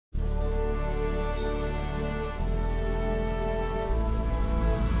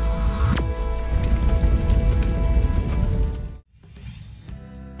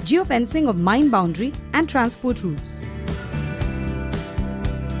Geo-fencing of mine boundary and transport routes.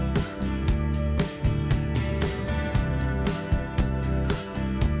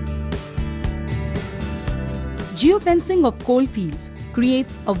 Geo-fencing of coal fields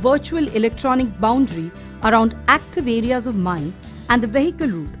creates a virtual electronic boundary around active areas of mine and the vehicle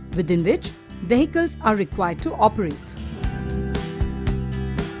route within which vehicles are required to operate.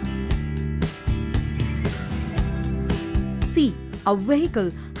 See, a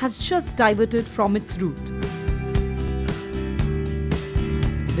vehicle has just diverted from its route.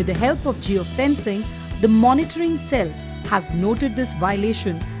 With the help of geo-fencing, the monitoring cell has noted this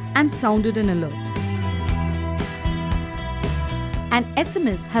violation and sounded an alert. An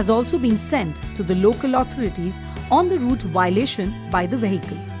SMS has also been sent to the local authorities on the route violation by the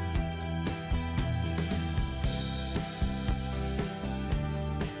vehicle.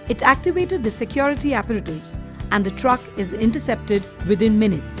 It activated the security apparatus and the truck is intercepted within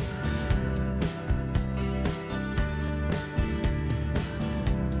minutes.